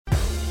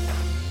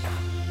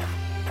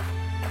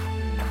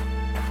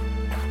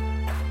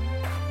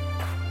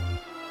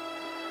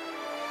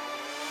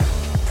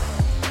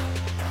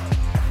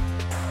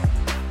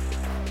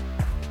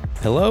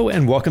Hello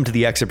and welcome to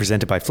The Exit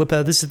presented by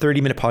Flippa. This is a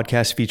 30-minute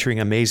podcast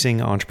featuring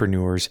amazing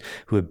entrepreneurs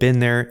who have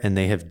been there and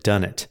they have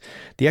done it.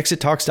 The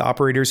Exit talks to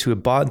operators who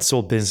have bought and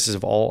sold businesses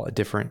of all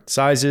different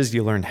sizes.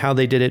 You learn how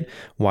they did it,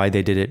 why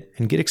they did it,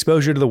 and get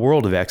exposure to the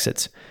world of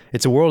exits.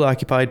 It's a world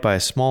occupied by a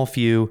small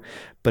few,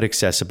 but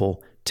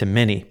accessible to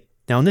many.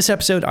 Now, in this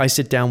episode, I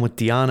sit down with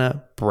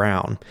Deanna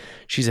Brown.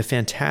 She's a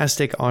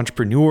fantastic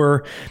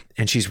entrepreneur,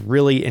 and she's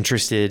really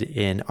interested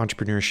in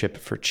entrepreneurship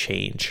for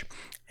change.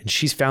 And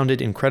she's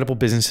founded incredible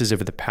businesses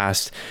over the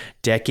past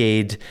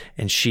decade,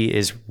 and she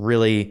is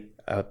really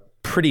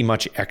pretty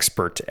much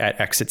expert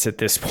at exits at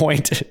this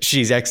point.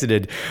 She's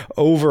exited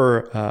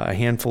over a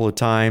handful of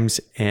times,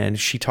 and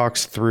she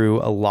talks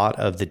through a lot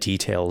of the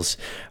details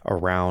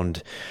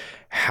around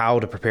how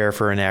to prepare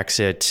for an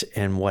exit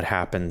and what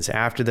happens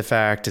after the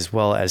fact, as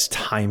well as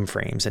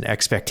timeframes and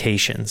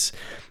expectations,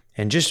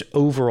 and just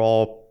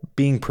overall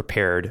being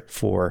prepared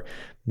for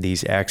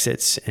these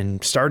exits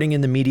and starting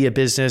in the media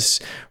business,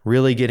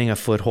 really getting a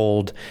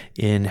foothold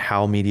in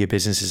how media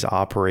businesses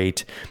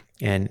operate,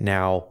 and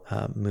now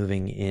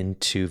moving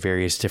into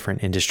various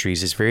different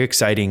industries. It's very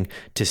exciting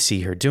to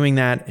see her doing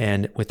that.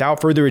 And without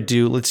further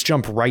ado, let's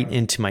jump right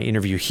into my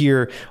interview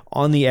here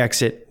on The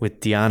Exit with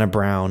Deanna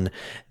Brown,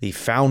 the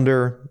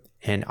founder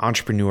and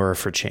entrepreneur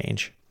for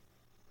change.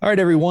 All right,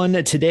 everyone.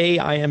 Today,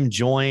 I am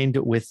joined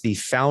with the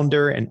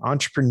founder and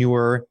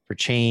entrepreneur for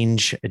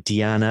change,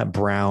 Deanna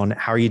Brown.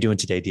 How are you doing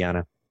today,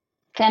 Deanna?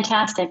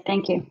 Fantastic.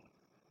 Thank you.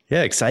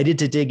 Yeah, excited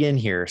to dig in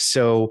here.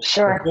 So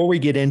Before we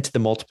get into the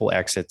multiple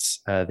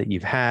exits that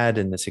you've had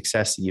and the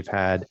success that you've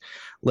had,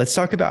 let's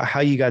talk about how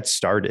you got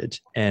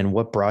started and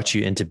what brought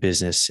you into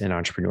business and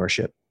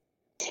entrepreneurship.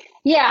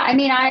 Yeah,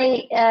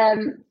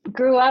 I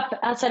grew up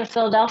outside of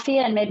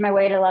Philadelphia and made my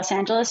way to Los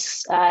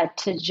Angeles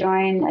to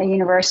join a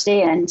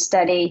university and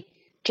study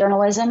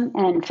journalism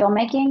and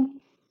filmmaking,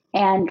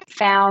 and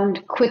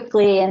found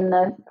quickly in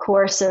the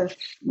course of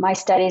my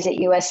studies at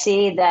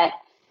USC that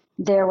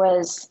there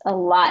was a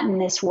lot in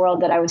this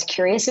world that I was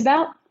curious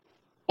about.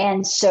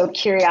 And so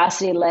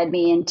curiosity led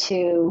me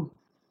into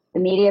the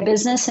media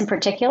business in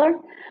particular.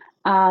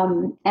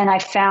 And I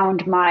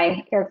found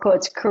my air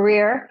quotes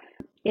career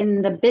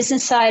in the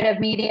business side of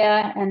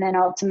media, and then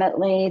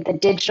ultimately the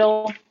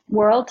digital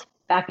world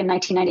back in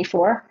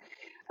 1994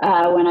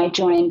 when I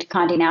joined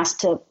Condé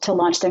Nast to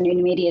launch their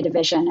new media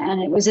division.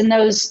 And it was in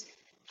those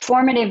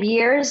formative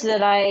years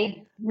that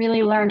I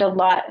really learned a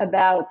lot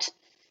about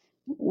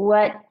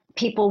what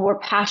people were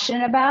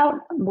passionate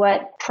about,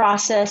 what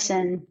process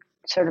and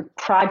sort of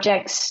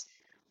projects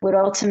would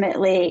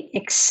ultimately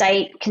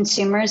excite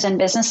consumers and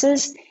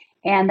businesses.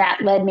 And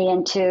that led me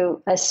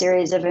into a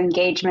series of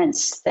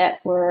engagements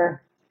that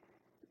were,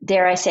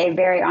 dare I say,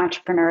 very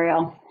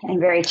entrepreneurial and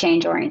very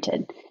change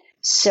oriented.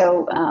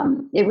 So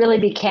it really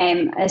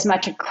became as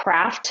much a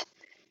craft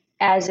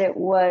as it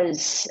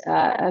was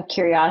a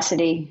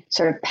curiosity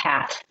sort of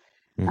path.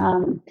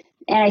 Mm-hmm.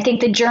 And I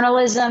think the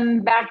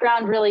journalism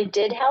background really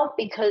did help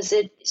because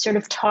it sort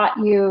of taught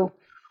you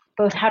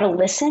both how to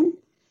listen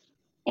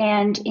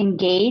and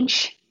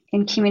engage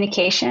in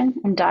communication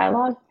and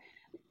dialogue.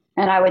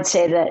 And I would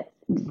say that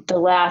the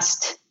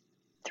last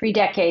 3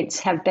 decades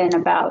have been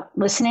about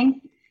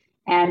listening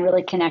and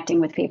really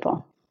connecting with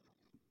people.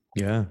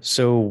 Yeah.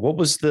 So what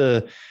was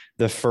the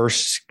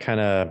first kind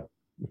of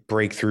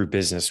breakthrough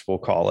business, we'll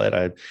call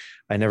it?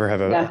 I never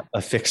have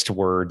a fixed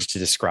word to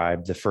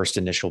describe the first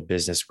initial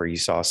business where you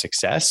saw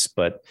success,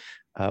 but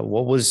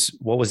what was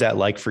that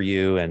like for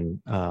you,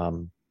 and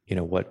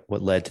what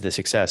led to the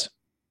success?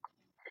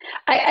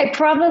 I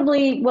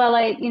probably,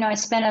 I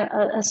spent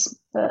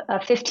a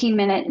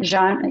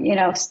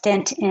 15-minute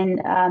stint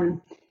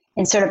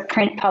in sort of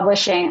print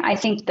publishing. I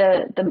think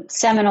the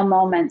seminal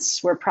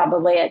moments were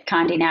probably at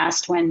Condé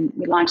Nast when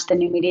we launched the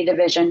new media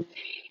division.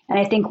 And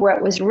I think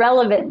what was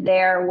relevant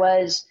there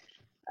was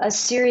a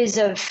series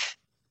of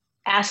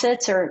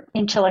assets or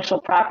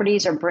intellectual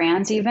properties or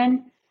brands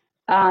even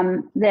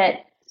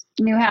that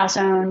Newhouse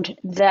owned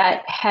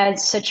that had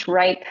such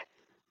ripe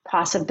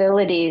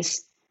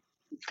possibilities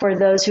for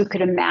those who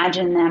could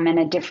imagine them in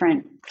a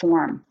different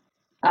form,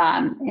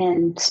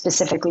 and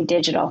specifically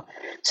digital.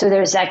 So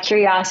there's that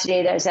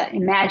curiosity, there's that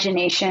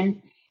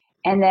imagination,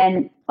 and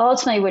then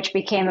ultimately, which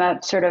became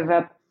a sort of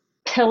a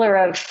pillar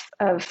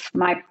of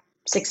my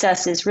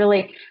success, is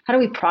really how do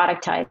we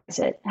productize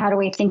it? How do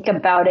we think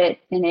about it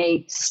in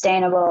a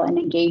sustainable and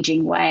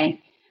engaging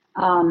way?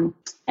 And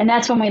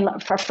that's when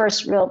our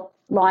first real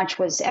launch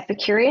was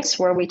Epicurious,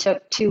 where we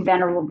took 2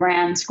 venerable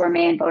brands,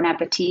 Gourmet and Bon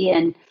Appetit,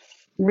 and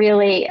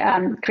really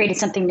created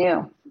something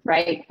new,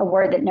 right? A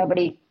word that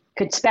nobody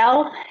could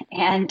spell,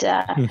 and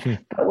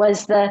but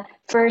was the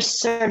first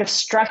sort of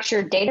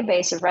structured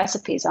database of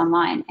recipes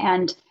online.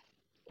 And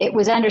it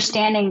was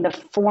understanding the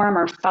form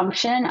or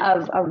function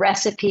of a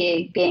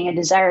recipe being a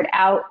desired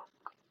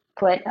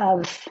output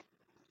of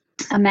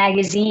a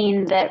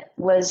magazine that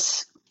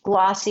was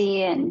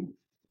glossy and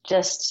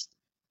just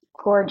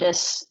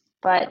gorgeous,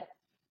 but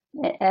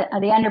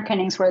the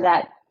underpinnings were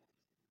that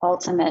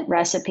ultimate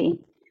recipe.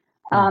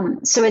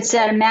 So it's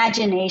that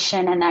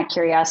imagination and that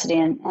curiosity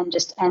and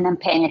then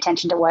paying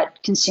attention to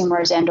what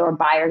consumers and or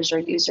buyers or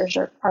users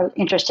are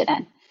interested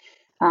in.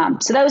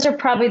 So those are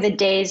probably the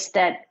days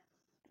that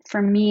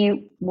for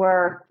me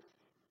were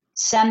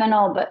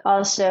seminal, but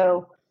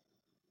also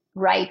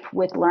ripe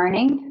with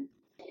learning.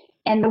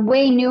 And the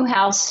way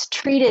Newhouse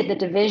treated the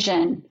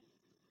division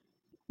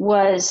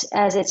was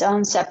as its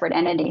own separate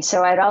entity.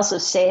 So I'd also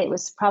say it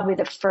was probably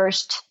the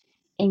first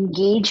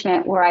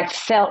engagement where I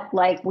felt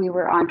like we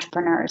were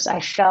entrepreneurs. I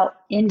felt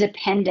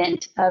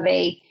independent of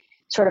a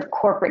sort of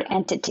corporate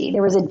entity.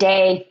 There was a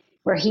day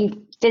where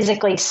he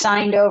physically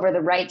signed over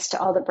the rights to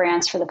all the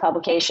brands for the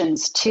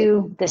publications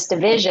to this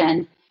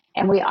division,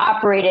 and we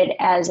operated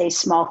as a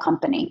small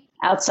company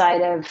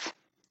outside of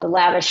the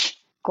lavish,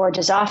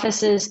 gorgeous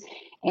offices.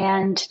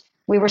 And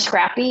we were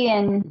scrappy,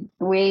 and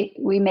we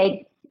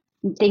made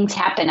things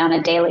happen on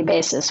a daily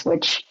basis,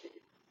 which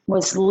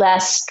was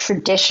less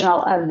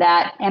traditional of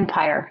that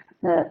empire,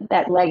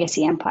 that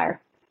legacy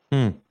empire.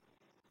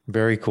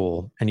 Very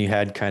cool. And you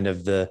had kind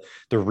of the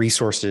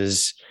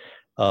resources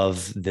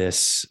of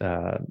this,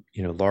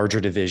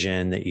 larger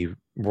division that you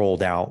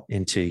rolled out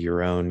into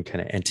your own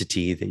kind of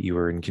entity that you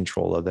were in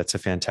control of. That's a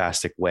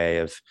fantastic way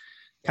of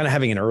kind of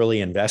having an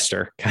early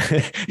investor.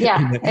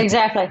 Yeah,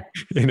 exactly.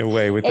 In a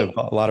way with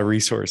a lot of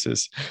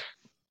resources.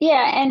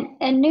 Yeah.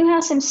 And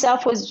Newhouse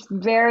himself was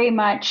very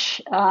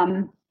much,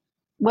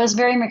 was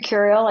very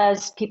mercurial,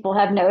 as people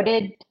have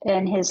noted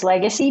in his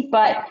legacy.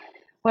 But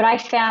what I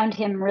found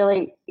him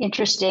really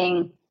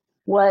interesting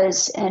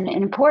was, and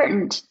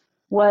important,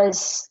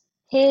 was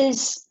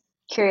his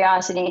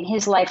curiosity and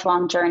his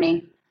lifelong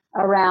journey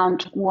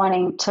around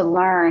wanting to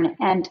learn.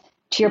 And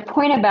to your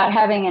point about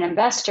having an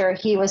investor,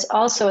 he was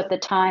also at the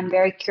time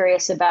very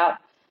curious about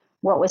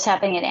what was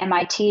happening at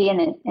MIT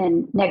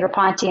and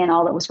Negroponte and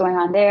all that was going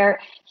on there.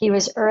 He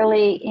was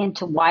early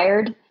into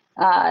Wired,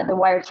 the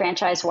Wired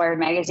franchise, Wired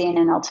magazine,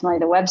 and ultimately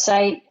the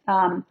website.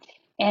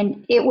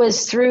 And it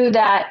was through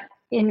that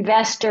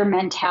investor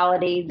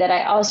mentality that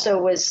I also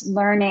was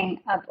learning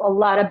a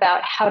lot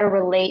about how to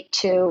relate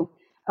to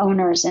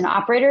owners and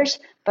operators,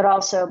 but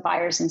also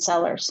buyers and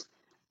sellers.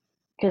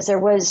 Because there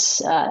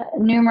was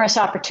numerous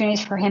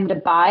opportunities for him to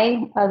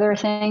buy other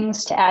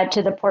things to add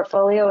to the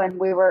portfolio. And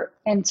we were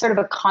in sort of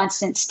a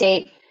constant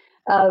state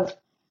of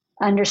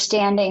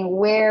understanding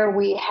where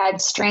we had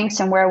strengths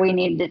and where we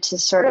needed to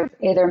sort of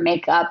either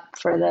make up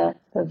for the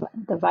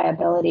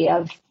viability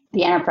of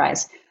the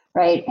enterprise,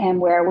 right?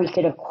 And where we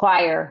could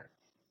acquire,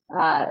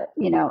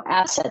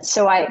 assets.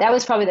 So that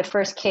was probably the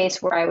first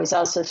case where I was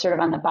also sort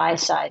of on the buy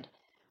side,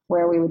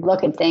 where we would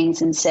look at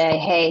things and say,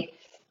 hey,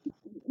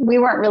 we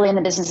weren't really in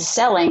the business of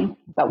selling,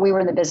 but we were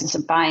in the business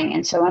of buying.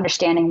 And so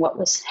understanding what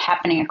was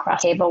happening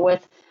across the table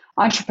with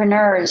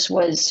entrepreneurs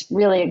was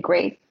really a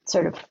great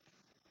sort of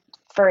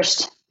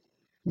first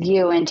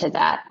view into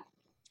that.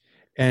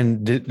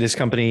 And this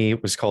company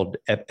was called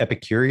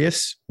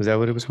Epicurious? Was that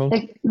what it was called?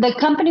 The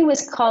company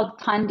was called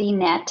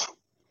CondiNet.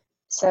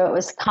 So it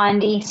was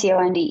Condi,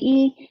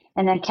 C-O-N-D-E,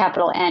 and then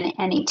capital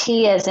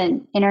N-N-E-T as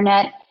in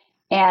internet.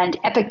 And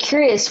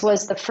Epicurious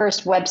was the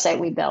first website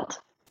we built.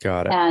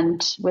 Got it.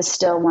 And was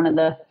still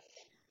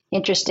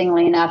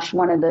interestingly enough,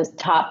 one of the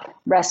top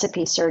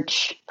recipe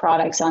search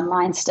products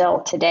online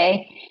still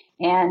today,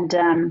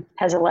 and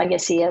has a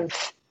legacy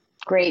of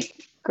great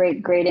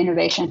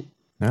innovation.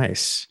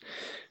 Nice.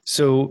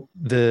 So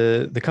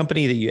the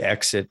company that you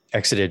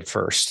exited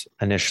first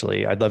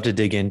initially, I'd love to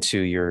dig into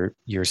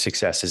your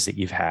successes that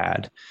you've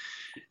had.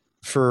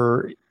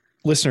 For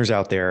listeners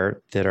out there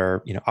that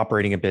are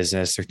operating a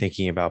business, they're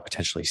thinking about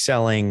potentially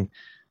selling,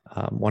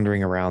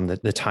 wondering around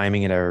the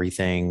timing and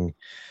everything.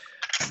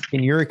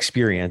 In your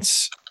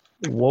experience,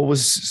 what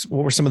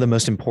were some of the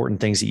most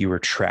important things that you were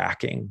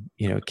tracking?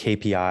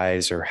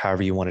 KPIs or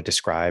however you want to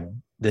describe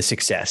the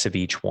success of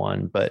each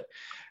one. But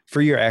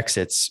for your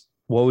exits,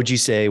 what would you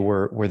say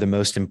were the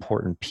most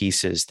important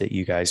pieces that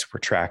you guys were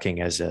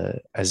tracking as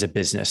a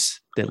business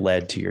that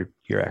led to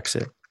your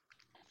exit?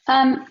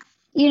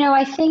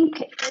 I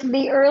think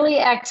the early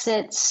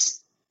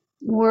exits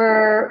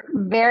were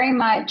very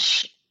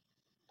much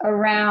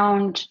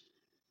around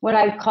what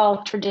I would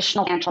call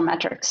traditional financial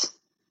metrics,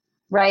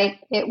 right?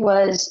 It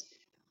was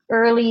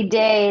early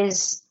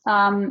days.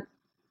 And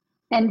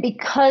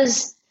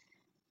because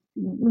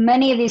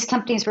many of these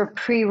companies were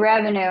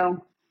pre-revenue,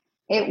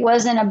 it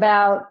wasn't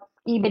about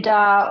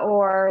EBITDA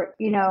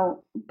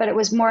but it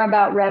was more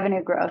about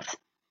revenue growth.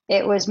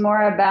 It was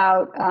more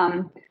about,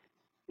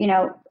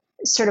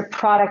 sort of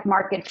product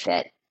market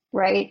fit,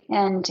 right?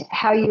 And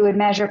how you would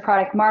measure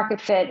product market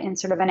fit in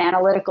sort of an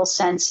analytical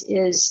sense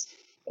is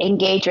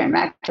engagement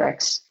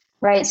metrics,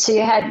 right? So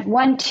you had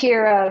one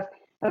tier of,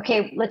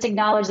 okay, let's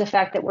acknowledge the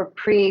fact that we're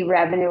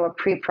pre-revenue or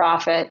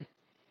pre-profit,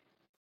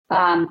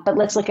 but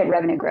let's look at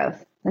revenue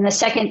growth. And the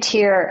second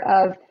tier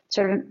of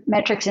sort of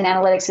metrics and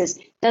analytics is,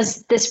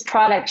 does this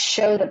product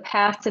show the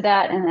path to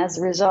that? And as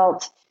a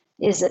result,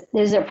 is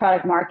there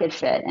product market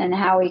fit? And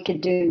how we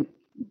could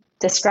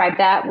describe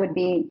that would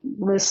be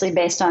loosely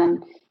based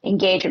on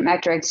engagement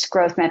metrics,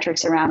 growth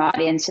metrics around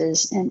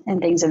audiences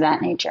and things of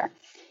that nature.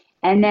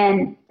 And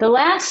then the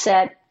last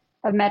set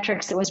of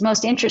metrics that was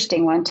most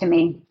interesting one to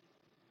me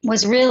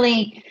was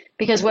really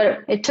because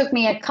it took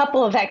me a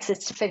couple of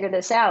exits to figure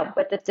this out,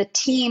 but that the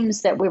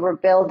teams that we were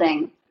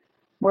building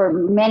were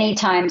many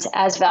times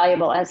as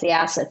valuable as the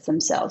assets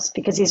themselves,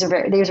 because these were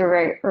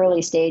very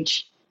early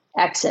stage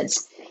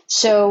exits.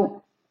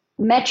 So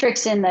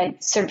metrics in the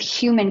sort of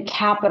human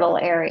capital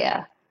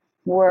area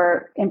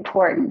were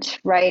important,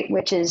 right?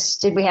 Which is,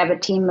 did we have a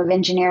team of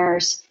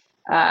engineers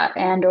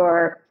and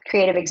or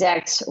creative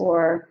execs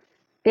or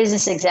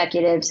business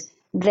executives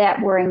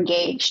that were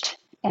engaged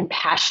and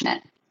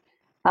passionate?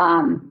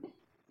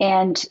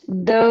 And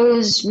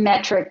those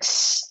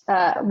metrics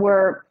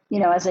were,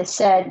 as I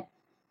said,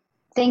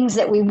 things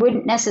that we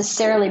wouldn't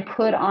necessarily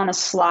put on a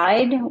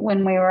slide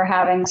when we were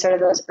having sort of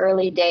those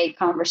early day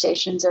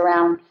conversations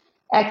around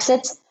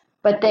exits,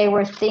 but they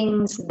were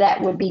things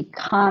that would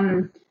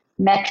become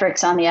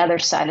metrics on the other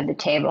side of the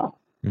table,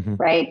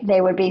 right?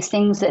 They would be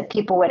things that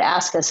people would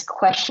ask us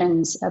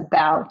questions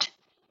about.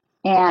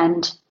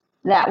 And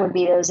that would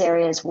be those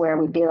areas where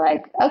we'd be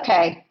like,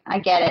 okay, I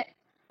get it.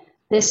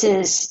 This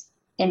is,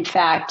 in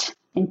fact,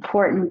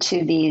 important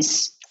to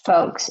these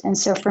folks. And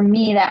so for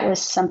me, that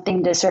was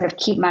something to sort of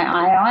keep my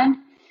eye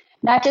on,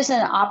 not just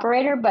as an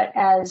operator, but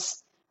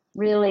as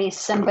really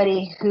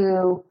somebody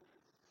who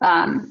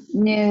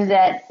knew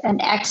that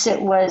an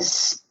exit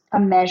was a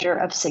measure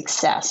of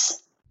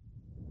success.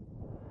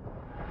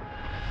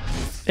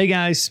 Hey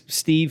guys,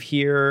 Steve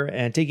here,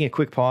 and taking a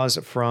quick pause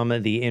from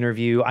the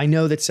interview. I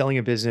know that selling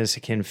a business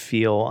can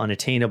feel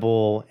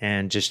unattainable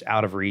and just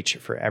out of reach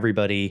for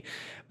everybody,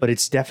 but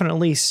it's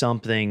definitely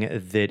something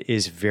that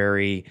is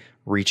very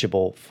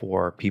reachable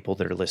for people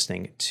that are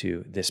listening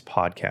to this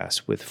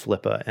podcast with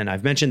Flippa. And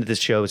I've mentioned that this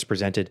show is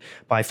presented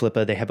by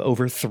Flippa. They have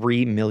over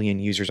 3 million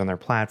users on their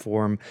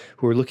platform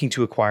who are looking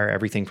to acquire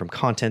everything from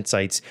content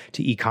sites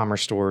to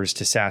e-commerce stores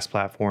to SaaS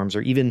platforms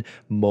or even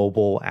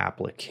mobile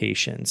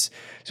applications.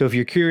 So if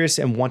you're curious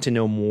and want to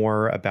know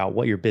more about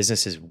what your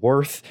business is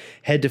worth,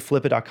 head to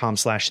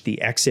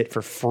flippa.com/theexit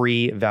for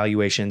free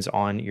valuations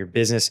on your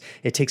business.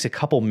 It takes a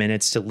couple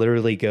minutes to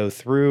literally go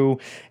through,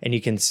 and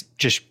you can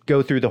just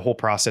go through the whole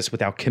process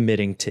without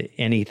committing to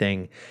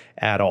anything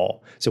at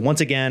all. So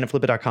once again,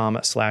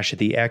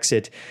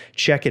 flippa.com/theexit,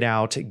 check it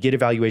out, get a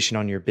valuation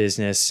on your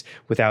business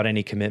without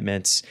any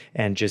commitments,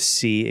 and just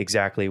see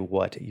exactly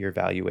what your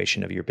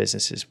valuation of your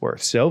business is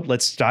worth. So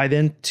let's dive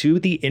into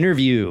the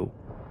interview.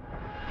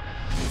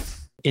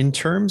 In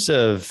terms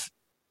of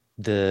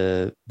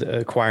the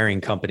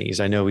acquiring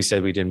companies, I know we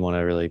said we didn't want to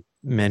really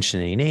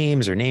mention any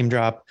names or name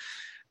drop,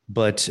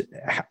 but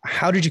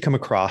how did you come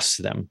across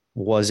them?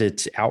 Was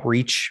it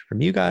outreach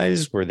from you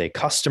guys? Were they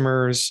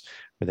customers?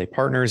 Were they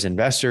partners,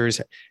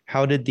 investors?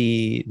 How did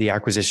the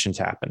acquisitions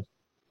happen?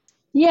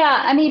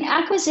 Yeah, I mean,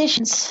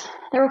 acquisitions,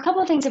 there were a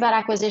couple of things about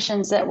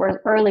acquisitions that were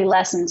early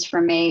lessons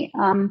for me.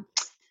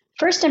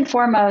 First and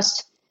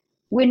foremost,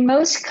 when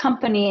most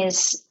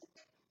companies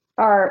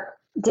are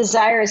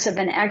desirous of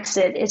an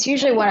exit, it's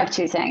usually one of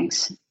two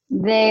things.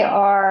 They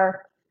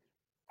are,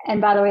 and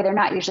by the way, they're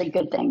not usually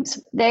good things.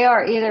 They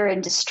are either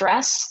in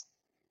distress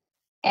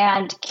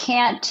and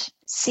can't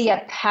see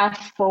a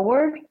path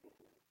forward.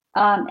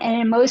 And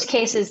in most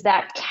cases,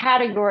 that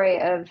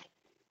category of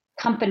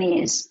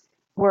companies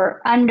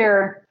were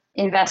under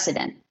invested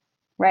in,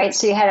 right?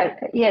 So you had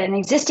an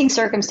existing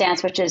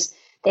circumstance, which is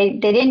they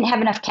didn't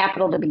have enough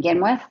capital to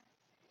begin with,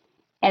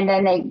 and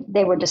then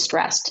they were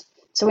distressed.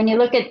 So when you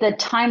look at the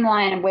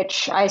timeline in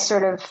which I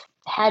sort of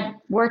had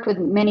worked with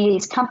many of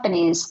these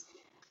companies,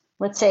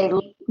 let's say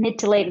mid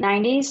to late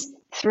 90s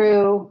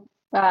through,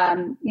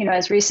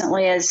 as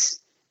recently as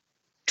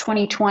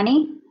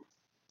 2020,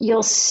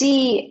 you'll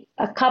see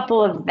a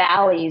couple of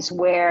valleys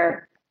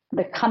where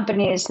the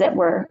companies that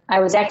I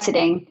was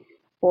exiting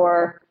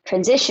or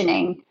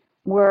transitioning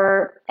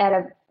were at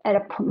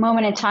a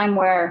moment in time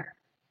where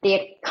the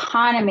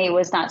economy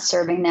was not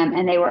serving them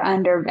and they were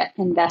under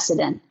invested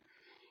in.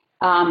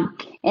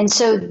 And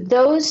so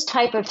those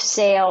type of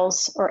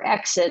sales or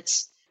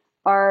exits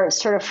are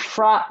sort of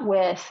fraught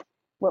with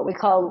what we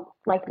call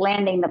like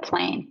landing the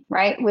plane,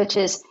 right? Which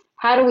is,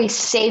 how do we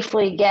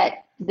safely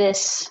get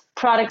this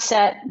product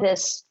set,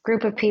 this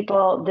group of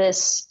people,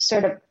 this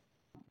sort of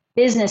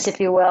business, if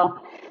you will,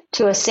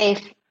 to a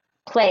safe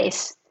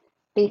place,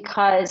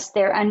 because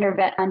they're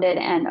underfunded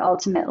and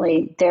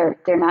ultimately they're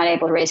not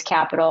able to raise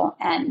capital,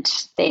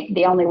 and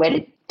the only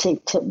way to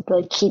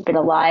really keep it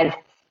alive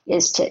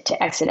is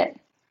to exit it.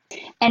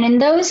 And in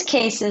those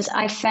cases,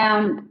 I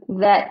found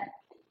that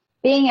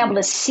being able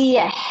to see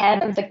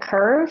ahead of the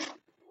curve,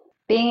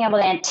 being able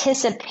to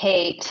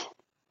anticipate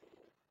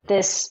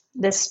this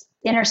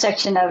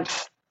intersection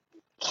of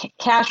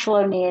cash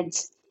flow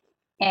needs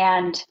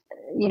and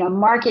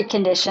market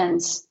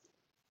conditions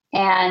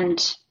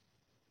and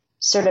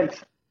sort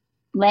of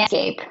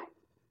landscape,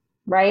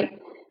 right?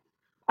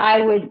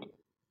 I would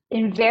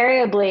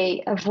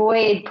invariably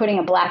avoid putting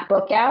a black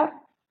book out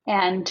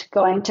and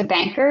going to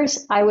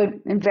bankers. I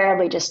would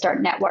invariably just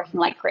start networking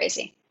like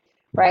crazy,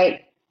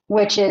 right?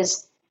 Which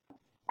is,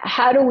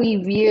 how do we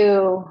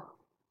view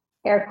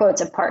air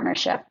quotes, a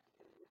partnership?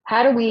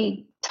 How do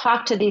we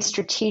talk to these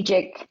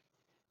strategic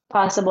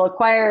possible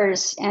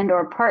acquirers and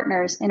or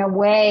partners in a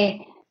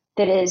way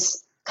that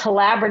is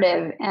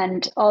collaborative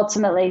and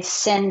ultimately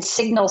sends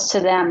signals to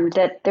them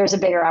that there's a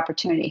bigger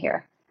opportunity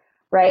here,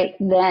 right?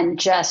 Than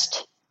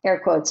just air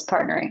quotes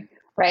partnering,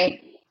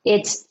 right?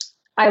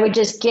 I would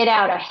just get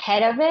out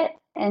ahead of it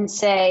and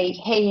say,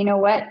 hey, you know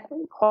what?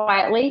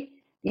 Quietly,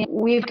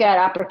 we've got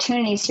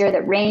opportunities here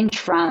that range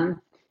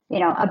from,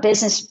 a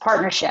business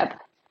partnership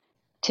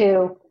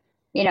to,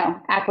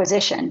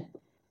 acquisition.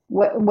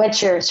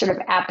 What's your sort of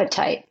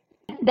appetite?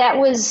 That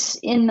was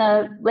in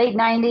the late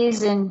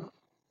 90s, and,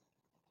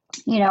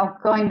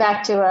 going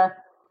back to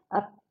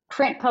a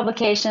print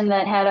publication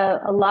that had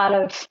a lot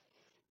of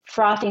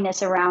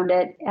frothiness around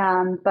it,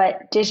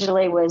 but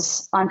digitally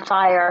was on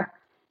fire.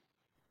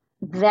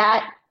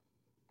 That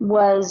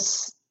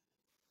was,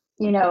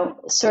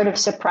 sort of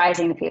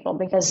surprising to people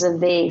because of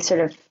the sort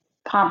of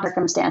pomp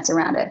circumstance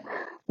around it.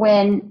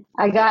 When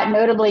I got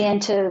notably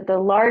into the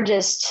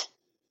largest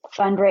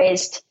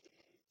fundraised,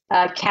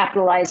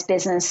 capitalized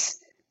business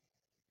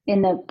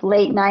in the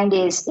late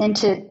 90s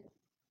into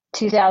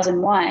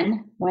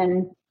 2001,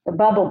 when the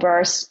bubble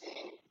burst,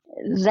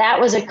 that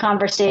was a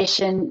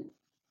conversation,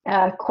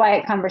 a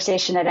quiet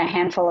conversation at a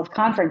handful of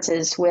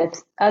conferences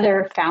with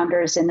other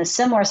founders in a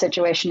similar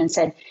situation, and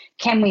said,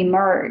 can we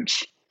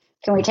merge?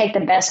 Can we take the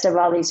best of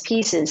all these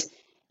pieces?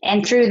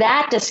 And through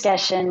that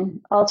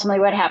discussion, ultimately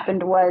what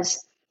happened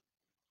was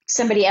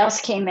somebody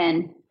else came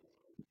in.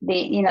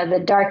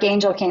 The dark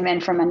angel came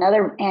in from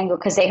another angle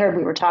because they heard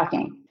we were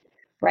talking,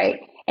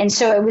 right? And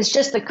so it was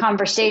just the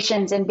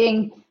conversations and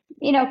being,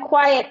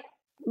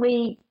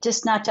 quietly,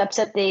 just not to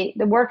upset the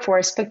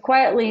workforce, but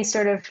quietly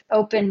sort of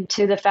open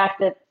to the fact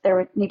that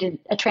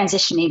a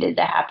transition needed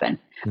to happen.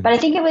 Mm-hmm. But I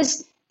think it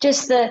was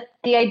just the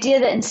idea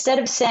that instead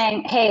of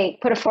saying, hey,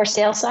 put a for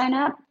sale sign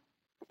up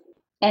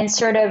and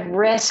sort of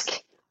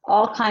risk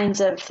all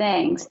kinds of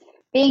things,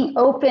 being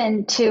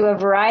open to a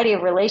variety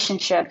of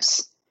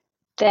relationships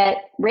that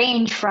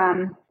range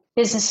from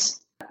business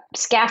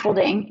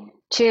scaffolding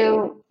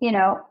to,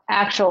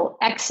 actual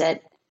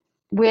exit,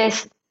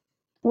 with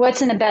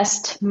what's in the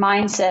best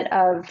mindset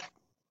of,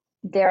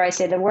 dare I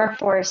say, the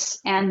workforce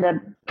and the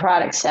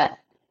product set,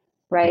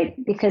 right?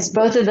 Because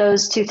both of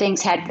those two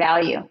things had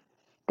value.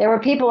 There were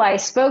people I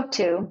spoke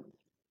to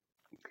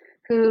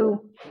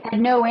who had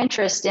no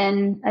interest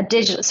in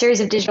a series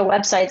of digital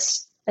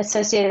websites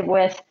associated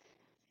with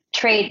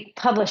trade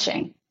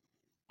publishing,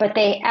 but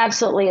they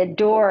absolutely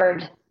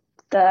adored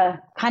the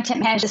content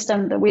management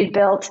system that we'd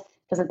built,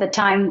 because at the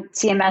time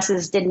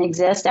CMSs didn't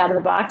exist out of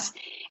the box,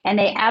 and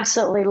they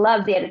absolutely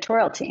loved the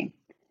editorial team.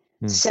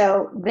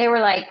 So they were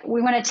like,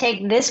 we want to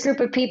take this group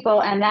of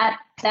people and that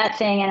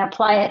thing and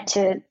apply it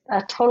to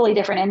a totally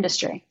different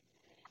industry.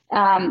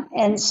 And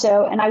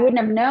I wouldn't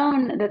have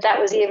known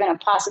that was even a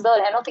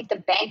possibility. I don't think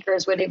the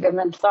bankers would have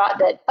even thought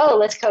that, oh,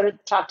 let's go to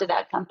talk to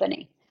that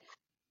company.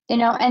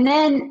 And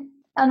then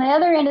on the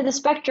other end of the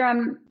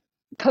spectrum,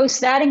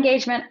 post that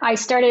engagement, I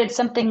started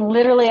something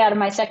literally out of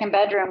my second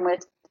bedroom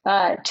with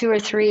 2 or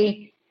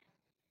 3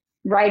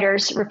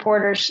 writers,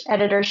 reporters,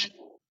 editors.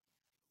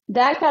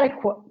 That got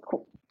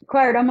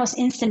acquired almost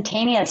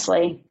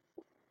instantaneously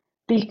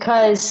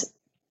because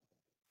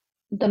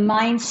the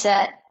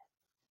mindset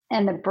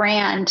and the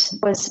brand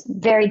was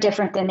very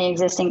different than the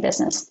existing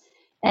business.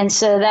 And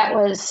so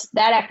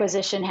that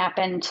acquisition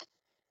happened.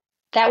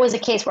 That was a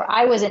case where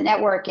I wasn't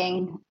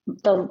networking.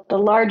 The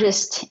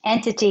largest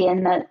entity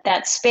in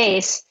that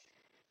space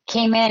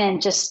came in and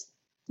just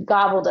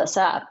gobbled us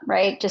up,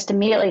 right? Just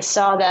immediately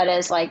saw that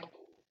as like,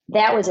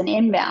 that was an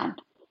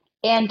inbound.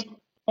 And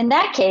in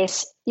that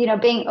case,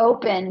 being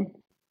open,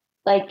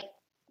 like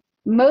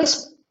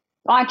most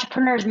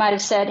entrepreneurs might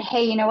have said,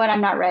 hey, you know what,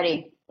 I'm not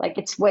ready. Like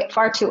it's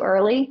far too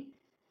early.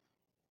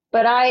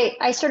 But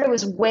I sort of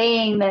was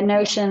weighing the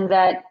notion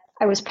that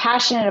I was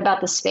passionate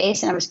about the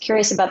space and I was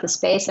curious about the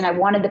space and I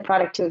wanted the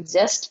product to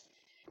exist.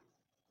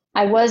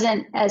 I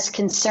wasn't as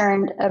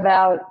concerned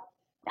about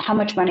how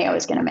much money I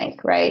was going to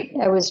make, right?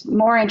 I was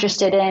more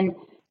interested in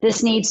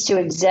this needs to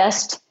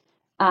exist.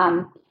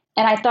 And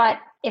I thought,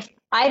 if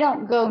I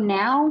don't go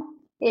now,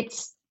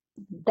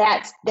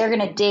 they're going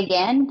to dig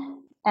in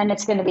and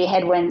it's going to be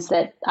headwinds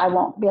that I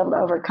won't be able to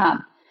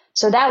overcome.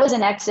 So that was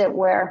an exit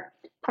where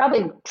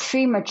probably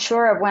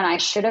premature of when I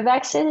should have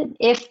exited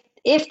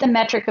if the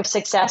metric of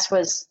success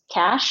was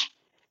cash,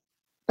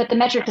 but the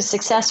metric of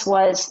success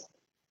was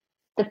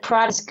the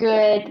product is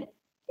good,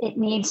 it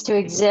needs to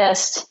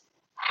exist.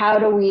 How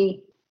do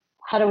we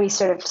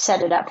sort of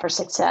set it up for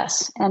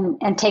success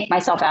and take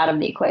myself out of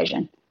the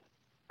equation?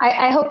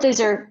 I hope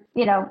those are,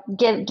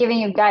 giving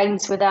you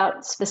guidance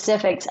without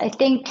specifics. I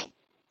think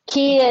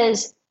key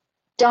is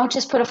don't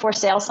just put a for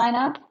sale sign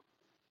up.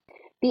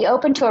 Be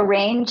open to a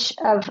range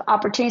of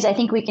opportunities. I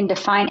think we can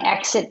define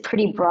exit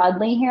pretty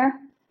broadly here.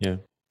 Yeah.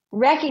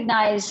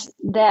 Recognize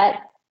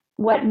that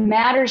what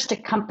matters to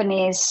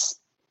companies,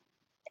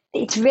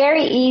 it's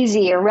very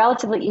easy or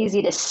relatively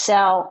easy to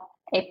sell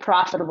a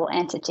profitable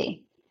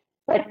entity.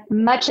 but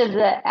much of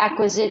the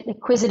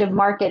acquisitive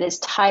market is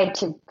tied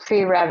to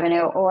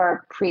pre-revenue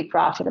or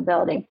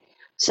pre-profitability.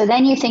 So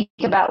then you think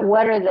about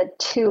what are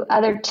the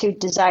other two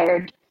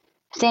desired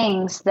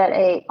things that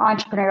a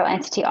entrepreneurial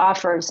entity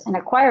offers an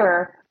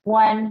acquirer.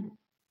 One,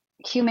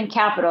 human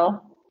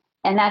capital,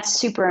 and that's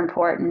super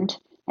important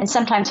and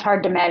sometimes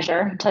hard to measure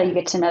until you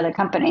get to know the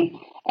company.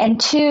 And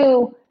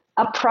two,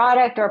 a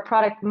product or a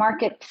product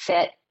market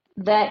fit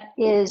that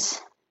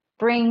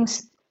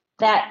brings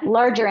that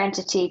larger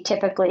entity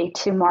typically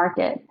to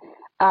market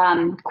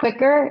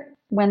quicker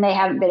when they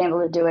haven't been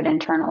able to do it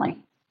internally.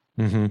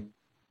 Mm-hmm.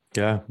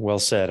 Yeah, well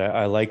said.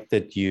 I like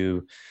that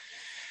you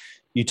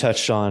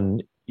touched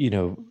on,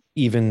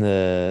 even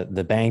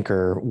the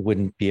banker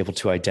wouldn't be able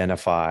to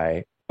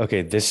identify,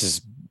 okay,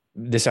 this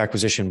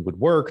acquisition would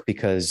work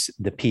because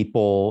the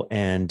people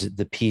and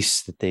the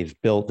piece that they've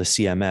built, the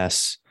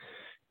CMS,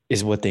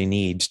 is what they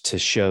need to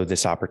show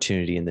this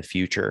opportunity in the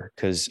future.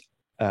 Because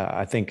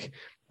I think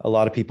a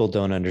lot of people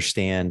don't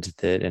understand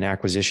that an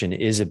acquisition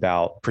is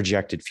about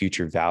projected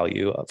future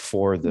value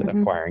for the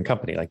acquiring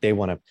company. Like they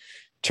want to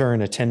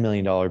turn a $10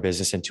 million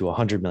business into a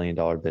 $100 million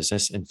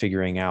business, and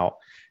figuring out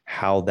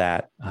how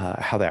that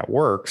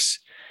works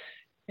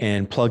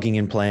and plugging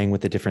and playing with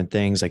the different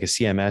things like a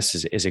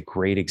CMS is a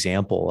great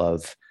example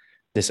of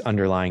this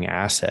underlying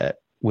asset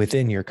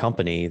within your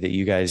company that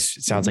you guys,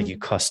 it sounds like you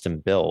custom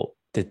built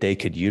that they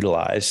could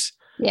utilize.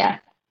 Yeah.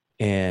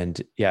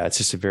 And yeah, it's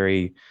just a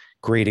very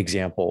great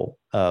example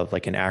of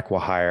like an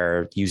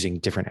acqui-hire using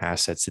different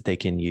assets that they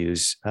can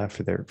use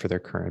for their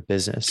current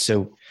business.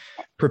 So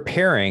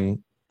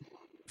preparing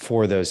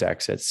for those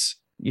exits,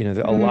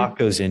 a lot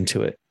goes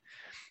into it.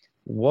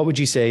 What would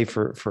you say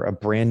for a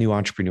brand new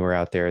entrepreneur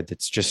out there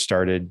that's just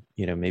started,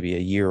 maybe a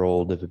year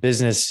old of a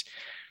business,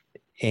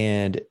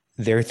 and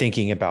they're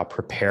thinking about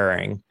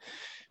preparing,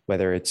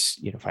 whether it's,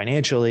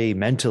 financially,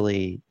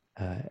 mentally,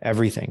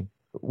 everything?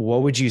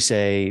 What would you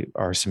say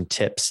are some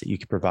tips that you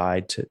could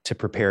provide to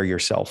prepare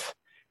yourself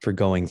for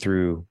going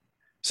through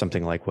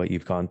something like what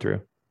you've gone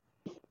through?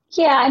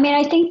 Yeah, I mean,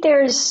 I think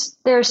there's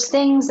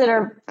things that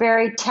are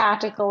very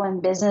tactical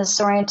and business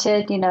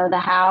oriented. The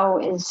how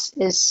is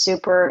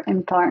super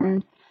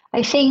important.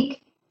 I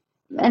think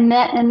in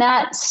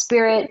that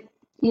spirit,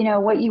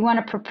 what you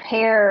want to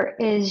prepare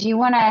is you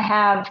want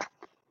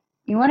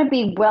to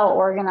be well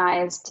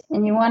organized,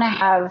 and you want to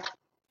have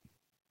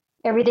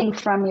everything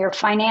from your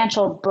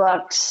financial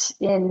books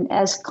in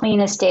as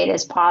clean a state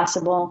as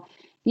possible.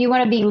 You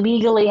want to be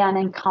legally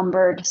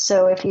unencumbered.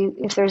 So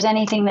if there's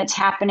anything that's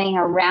happening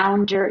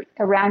around your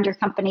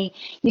company,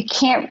 you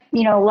can't,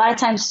 a lot of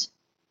times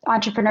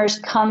entrepreneurs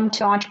come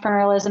to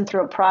entrepreneurialism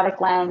through a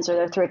product lens,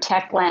 or through a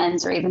tech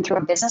lens, or even through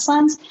a business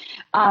lens.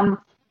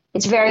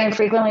 It's very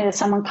infrequently that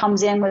someone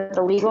comes in with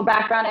a legal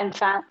background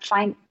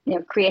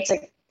and creates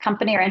a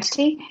company or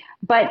entity.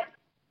 But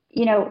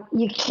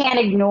you can't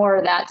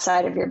ignore that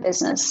side of your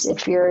business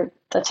if you're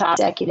the top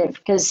executive,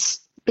 because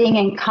being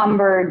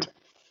encumbered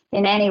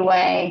in any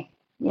way,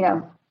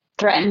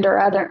 threatened or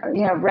other,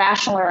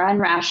 rational or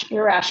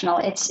irrational,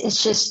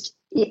 it's just,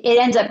 it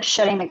ends up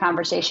shutting the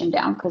conversation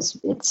down, because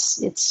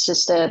it's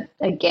just a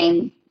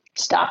game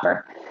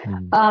stopper.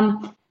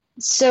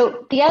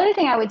 So the other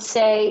thing I would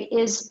say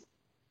is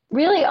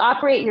really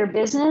operate your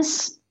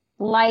business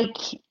like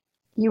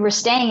you were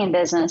staying in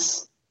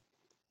business,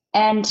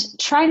 and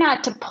try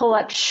not to pull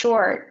up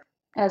short,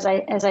 as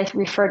I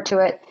referred to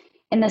it,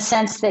 in the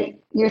sense that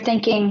you're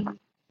thinking,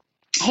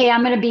 hey,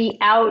 I'm going to be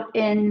out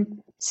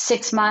in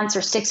 6 months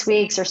or 6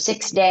 weeks or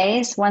 6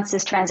 days once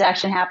this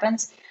transaction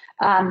happens.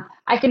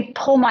 I can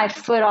pull my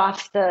foot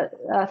off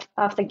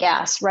the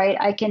gas, right?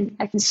 I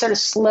can sort of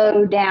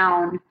slow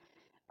down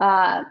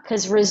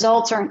because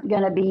results aren't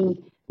going to be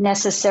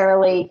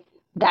necessarily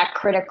that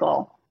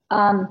critical.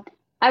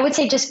 I would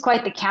say just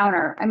quite the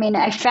counter. I mean,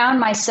 I found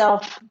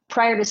myself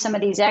prior to some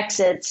of these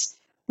exits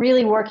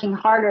really working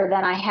harder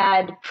than I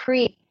had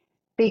pre,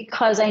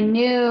 because I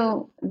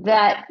knew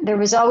that there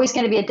was always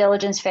going to be a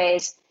diligence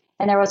phase,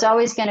 and there was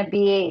always going to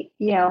be,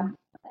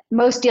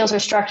 most deals are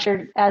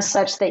structured as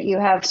such that you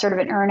have sort of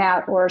an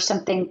earnout or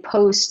something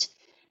post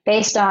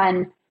based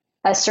on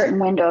a certain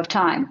window of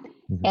time.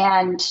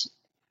 And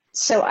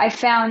so I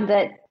found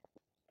that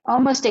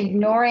almost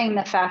ignoring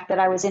the fact that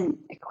I was in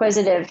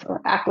acquisitive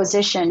or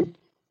acquisition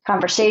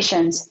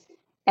conversations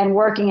and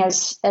working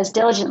as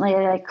diligently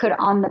as I could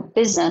on the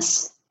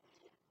business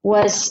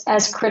was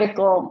as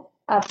critical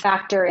a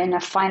factor in a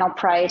final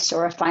price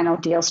or a final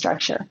deal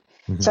structure.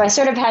 So I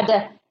sort of had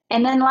to,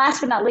 and then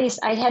last but not least,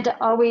 I had to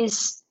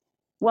always,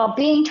 while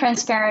being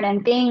transparent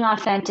and being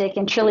authentic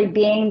and truly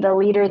being the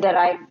leader that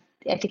I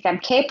think I'm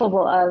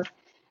capable of,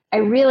 I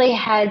really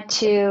had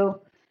to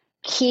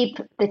keep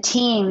the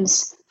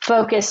teams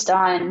focused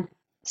on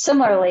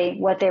similarly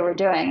what they were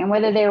doing, and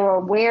whether they were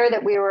aware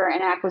that we were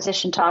in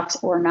acquisition talks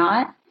or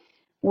not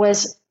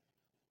was,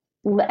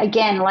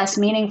 again, less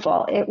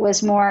meaningful. It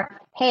was more,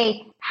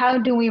 hey, how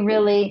do we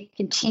really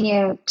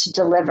continue to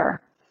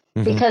deliver?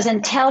 Because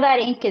until that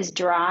ink is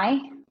dry,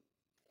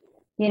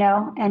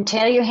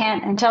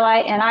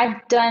 and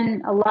I've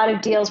done a lot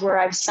of deals where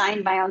I've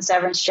signed my own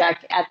severance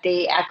check at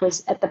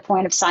the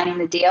point of signing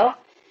the deal.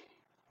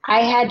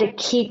 I had to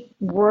keep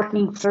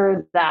working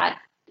through that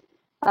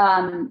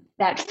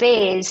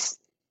phase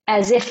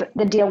as if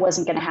the deal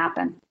wasn't going to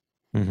happen.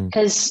 Hmm.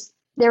 Because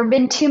there have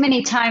been too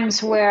many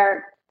times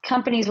where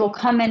companies will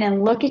come in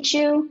and look at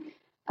you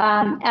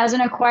as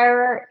an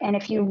acquirer, and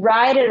if you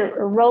ride a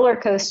roller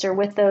coaster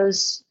with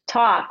those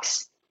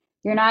talks,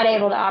 you're not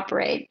able to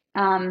operate.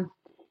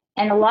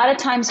 And a lot of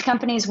times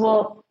companies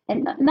will,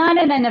 and not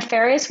in a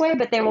nefarious way,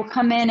 but they will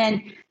come in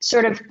and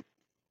sort of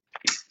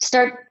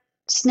start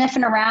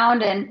sniffing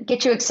around and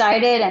get you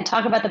excited and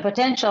talk about the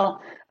potential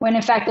when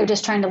in fact they're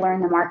just trying to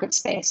learn the market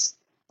space,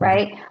 Hmm.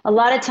 right? A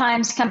lot of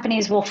times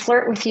companies will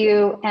flirt with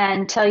you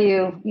and tell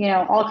you,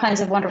 all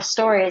kinds of wonderful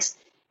stories,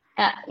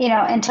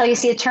 until you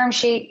see a term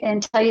sheet,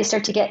 until you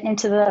start to get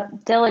into the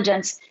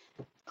diligence.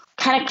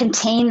 Kind of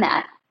contain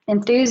that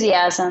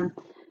enthusiasm,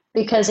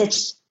 because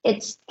it's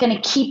going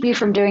to keep you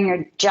from doing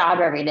your job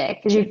every day,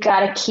 because you've got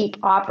to keep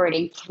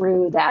operating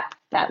through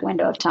that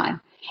window of time.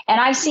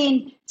 And I've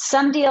seen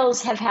some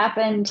deals have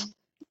happened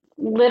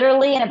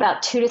literally in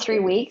about 2 to 3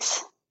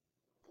 weeks,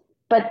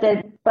 but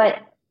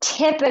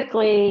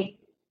typically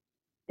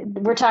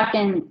we're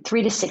talking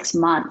 3 to 6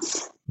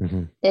 months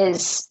Hmm.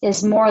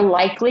 is more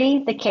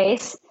likely the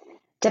case,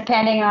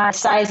 depending on the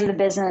size of the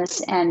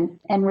business and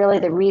really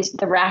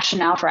the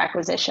rationale for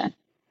acquisition,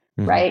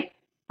 Hmm. right?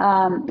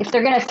 If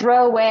they're going to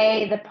throw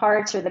away the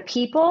parts or the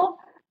people,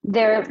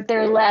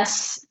 they're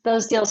less.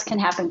 Those deals can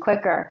happen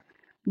quicker,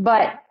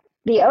 but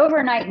the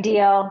overnight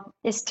deal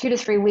is 2 to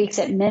 3 weeks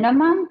at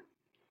minimum.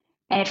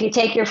 And if you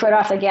take your foot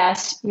off the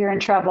gas, you're in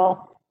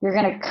trouble. You're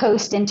going to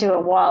coast into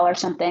a wall or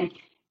something.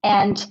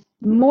 And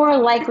more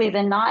likely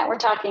than not, we're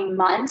talking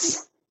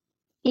months.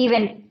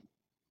 Even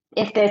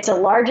if it's a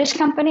largish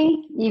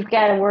company, you've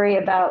got to worry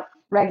about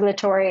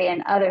regulatory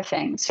and other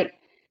things.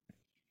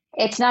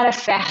 It's not a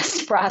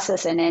fast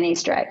process in any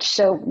stretch.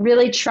 So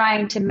really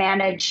trying to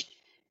manage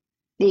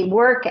the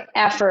work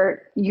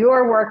effort,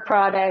 your work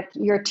product,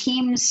 your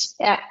team's,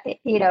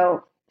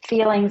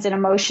 feelings and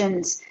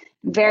emotions.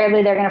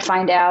 Invariably, they're going to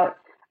find out.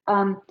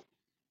 Um,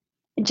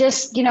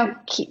 just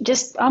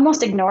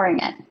almost ignoring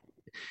it.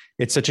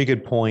 It's such a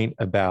good point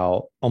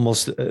about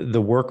almost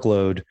the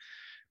workload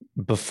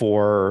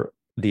before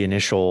the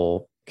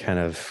initial kind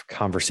of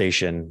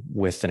conversation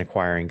with an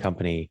acquiring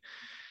company.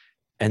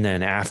 And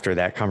then after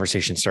that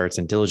conversation starts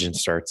and diligence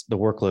starts, the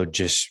workload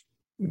just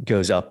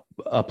goes up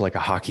like a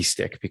hockey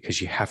stick,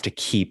 because you have to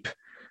keep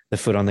the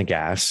foot on the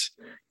gas.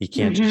 You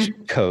can't just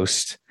Mm-hmm.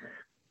 coast.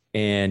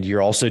 And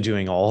you're also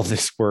doing all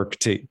this work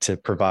to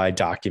provide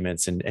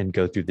documents and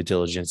go through the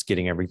diligence,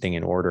 getting everything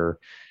in order.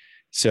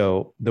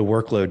 So the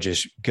workload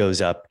just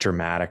goes up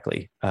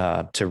dramatically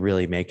to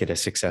really make it a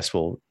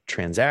successful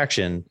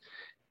transaction.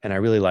 And I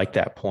really like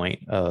that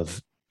point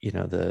of,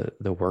 the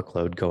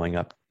workload going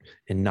up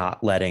and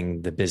not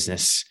letting the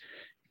business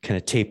kind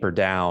of taper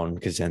down,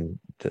 because then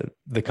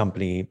the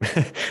company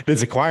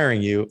that's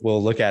acquiring you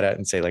will look at it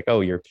and say like,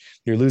 oh, you're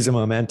losing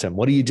momentum.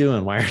 What are you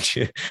doing? Why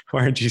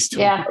aren't you still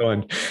Yeah.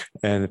 growing?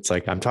 And it's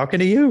like, I'm talking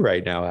to you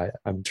right now.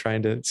 I'm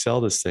trying to sell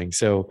this thing.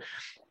 So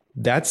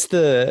that's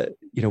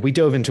we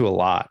dove into a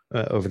lot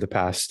over the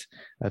past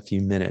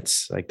few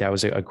minutes. Like that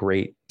was a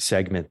great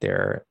segment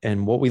there.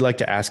 And what we like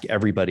to ask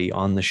everybody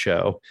on the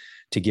show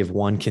to give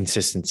one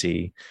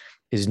consistency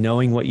is,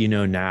 knowing what you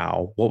know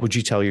now, what would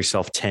you tell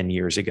yourself 10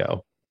 years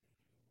ago?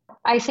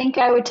 I think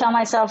I would tell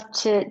myself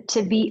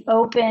to be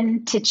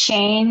open to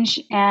change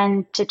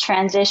and to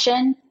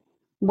transition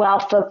while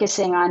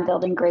focusing on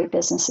building great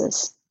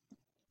businesses.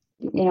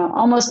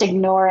 Almost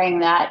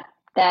ignoring that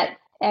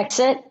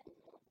exit.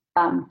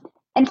 Um,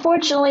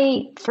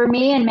 Unfortunately for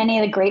me and many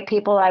of the great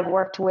people I've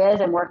worked with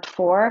and worked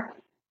for,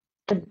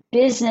 the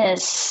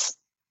business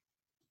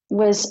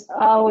was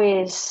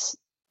always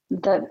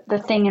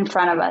the thing in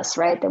front of us,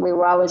 right? That we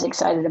were always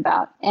excited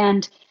about.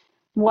 And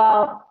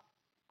while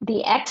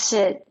the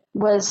exit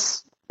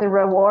was the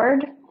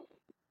reward,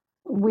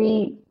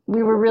 we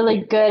were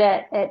really good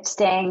at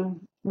staying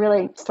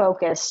really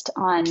focused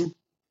on,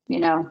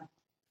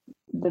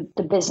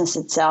 the business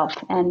itself.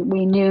 And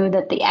we knew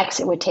that the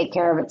exit would take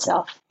care of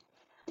itself.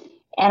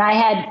 And I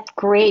had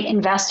great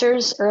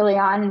investors early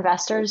on,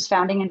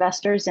 founding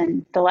investors,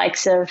 and the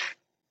likes of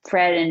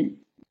Fred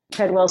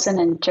Wilson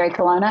and Jerry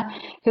Colonna,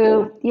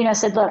 who,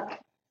 said, look,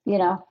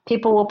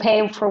 people will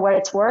pay for what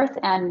it's worth,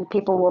 and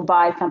people will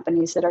buy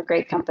companies that are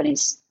great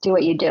companies. Do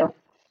what you do.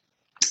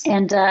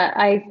 And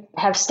I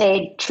have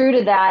stayed true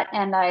to that.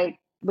 And I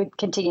would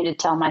continue to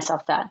tell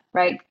myself that,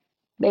 right?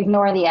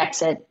 Ignore the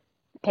exit,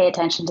 pay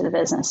attention to the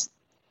business.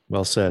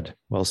 Well said.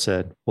 Well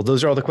said. Well,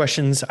 those are all the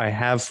questions I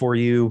have for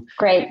you.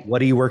 Great.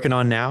 What are you working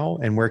on now,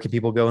 and where can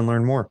people go and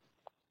learn more?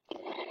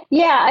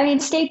 Yeah, I mean,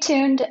 stay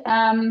tuned.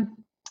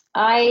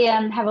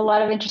 I have a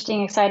lot of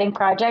interesting, exciting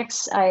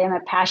projects. I am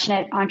a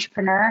passionate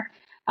entrepreneur.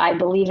 I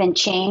believe in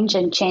change,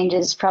 and change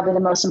is probably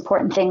the most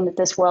important thing that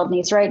this world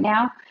needs right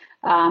now.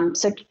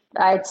 So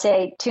I'd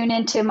say tune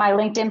into my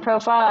LinkedIn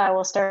profile. I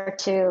will start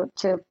to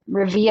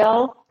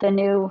reveal the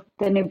new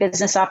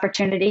business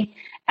opportunity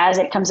as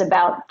it comes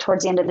about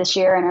towards the end of this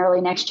year and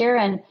early next year,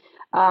 and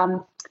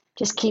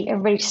just keep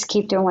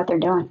doing what they're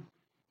doing.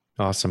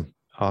 Awesome.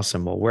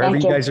 Awesome. Well, wherever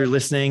Thank you you. guys are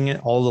listening,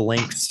 all the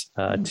links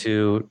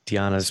to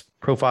Deanna's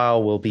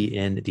profile will be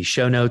in the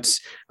show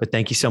notes. But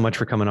thank you so much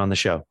for coming on the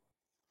show.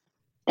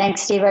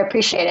 Thanks, Steve. I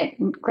appreciate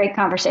it. Great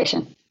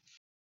conversation.